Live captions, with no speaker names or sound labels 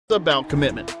about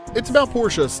commitment. It's about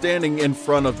Porsche standing in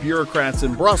front of bureaucrats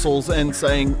in Brussels and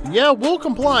saying, yeah, we'll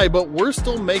comply, but we're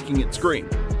still making it scream.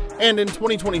 And in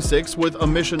 2026, with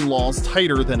emission laws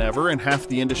tighter than ever and half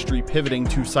the industry pivoting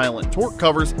to silent torque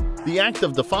covers, the act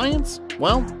of defiance,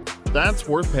 well, that's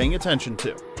worth paying attention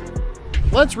to.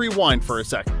 Let's rewind for a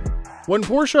second. When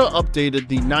Porsche updated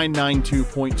the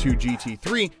 992.2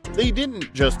 GT3, they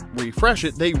didn't just refresh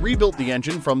it, they rebuilt the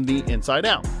engine from the inside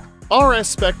out.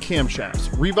 RS-spec camshafts,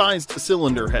 revised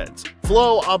cylinder heads,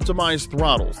 flow-optimized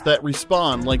throttles that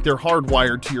respond like they're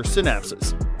hardwired to your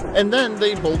synapses. And then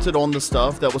they bolted on the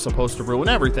stuff that was supposed to ruin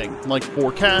everything, like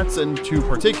 4 cats and 2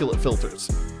 particulate filters.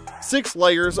 6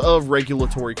 layers of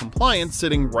regulatory compliance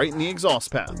sitting right in the exhaust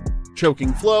path,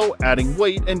 choking flow, adding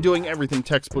weight, and doing everything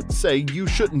textbooks say you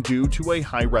shouldn't do to a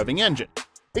high-revving engine.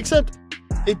 Except,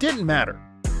 it didn't matter.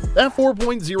 That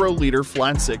 4.0-liter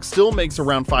flat 6 still makes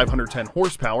around 510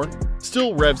 horsepower,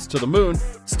 still revs to the moon,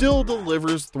 still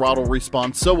delivers throttle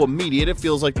response so immediate it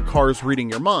feels like the car's reading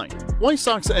your mind. White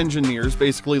Sox engineers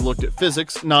basically looked at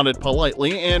physics, nodded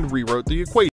politely, and rewrote the equation.